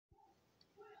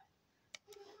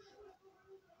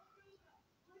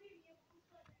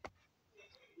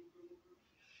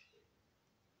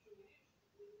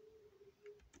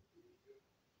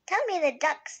Tell me the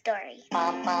duck story.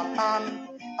 Bum, bum, bum,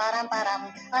 ba-dum,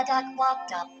 ba-dum. A duck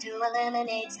walked up to a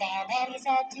lemonade stand, and he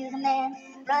said to the man,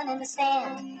 run in the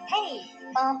stand, hey,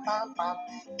 bum, bum, bum,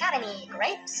 got any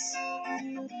grapes?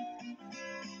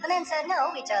 The man said,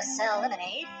 no, we just sell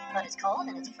lemonade, but it's cold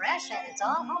and it's fresh and it's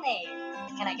all homemade.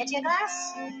 Can I get you a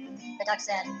glass? The duck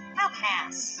said, I'll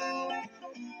pass.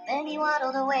 Then he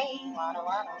waddled away, waddle,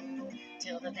 waddle,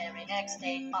 till the very next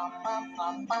day, bum, bum,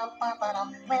 bum, bum, bum,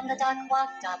 ba-dum. When the duck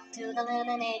walked up to the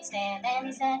lemonade stand, and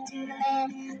he said to the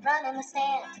man, run in the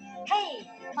stand, hey,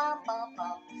 bum, bum,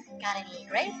 bum, got any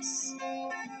grapes?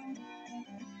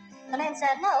 The man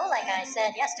said, no, like I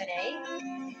said yesterday,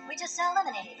 we just sell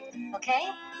lemonade, okay?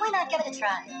 Why not give it a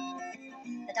try?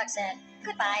 The duck said,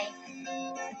 goodbye.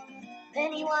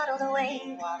 Then he waddled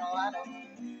away, waddle, waddle.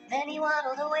 Then he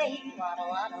waddled away, waddle,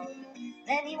 waddle.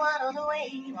 Then he waddled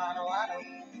away, waddle, waddle,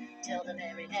 till the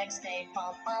very next day,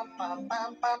 bum, bum, bum,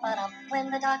 bum, bum, ba-dum.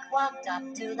 When the duck walked up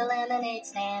to the lemonade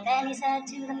stand, and he said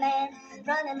to the man,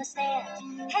 run in the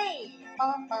stand, hey,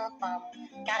 bum, bum, bum,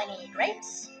 got any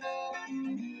grapes?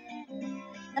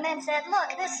 The man said,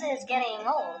 look, this is getting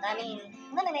old. I mean,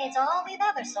 lemonade's all we've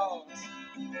ever sold.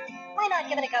 Why not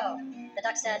give it a go? The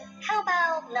duck said, how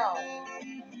about no?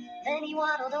 Then he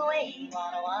waddled away,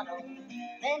 waddle, waddle.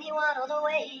 Then he waddled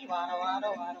away, waddle,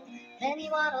 waddle, waddle. Then he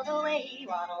waddled away,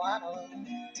 waddle, waddle,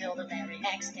 till the very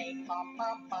next day, bum,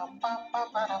 bum, bum, bum, bum,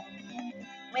 ba-dum.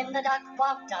 When the duck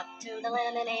walked up to the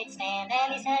lemonade stand,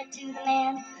 and he said to the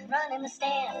man, run in the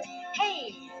stand,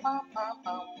 hey, bum, bum,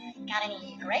 bum, got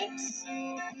any grapes?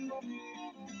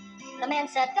 The man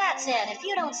said, that's it, if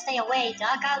you don't stay away,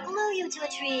 duck, I'll glue you to a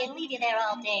tree and leave you there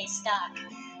all day stuck.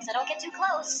 So don't get too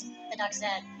close, the duck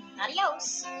said,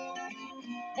 adios.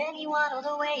 Then he waddled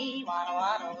away, waddle,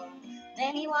 waddle.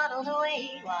 Then he waddled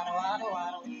away, waddle, waddle,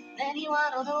 waddle. Then he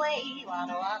waddled away,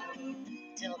 waddle, waddle,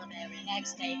 till the very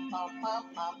next day, bum, bum,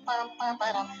 bum, bum, bum,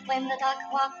 ba-dum. When the duck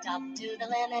walked up to the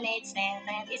lemonade stand,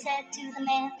 and he said to the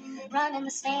man, run in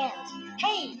the stand,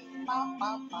 hey, bum,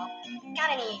 bum, bum,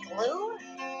 got any glue?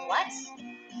 What?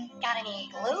 Got any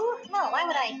glue? No, why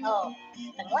would I? Oh,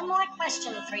 then one more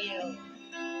question for you.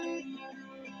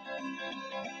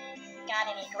 Got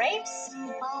any grapes?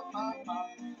 Bum, bum, bum,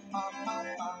 bum, bum,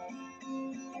 bum.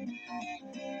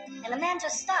 And the man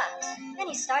just stopped. Then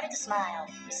he started to smile.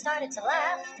 He started to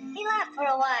laugh. He laughed for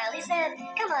a while. He said,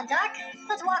 come on, Doc,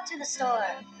 let's walk to the store.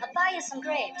 I'll buy you some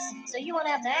grapes, so you won't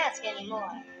have to ask anymore.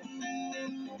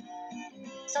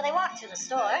 So they walked to the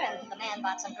store, and the man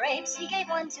bought some grapes. He gave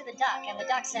one to the duck, and the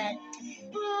duck said,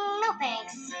 no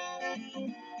thanks.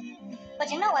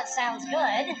 But you know what sounds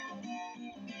good?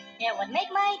 It would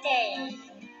make my day.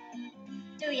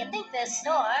 Do you think this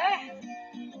store?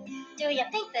 Do you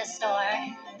think this store?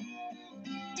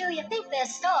 Do you think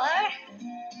this store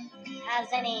has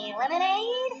any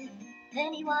lemonade?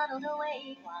 Then he waddled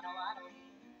away, waddle, waddle.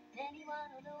 Then he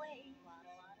waddled away,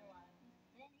 waddle, waddle.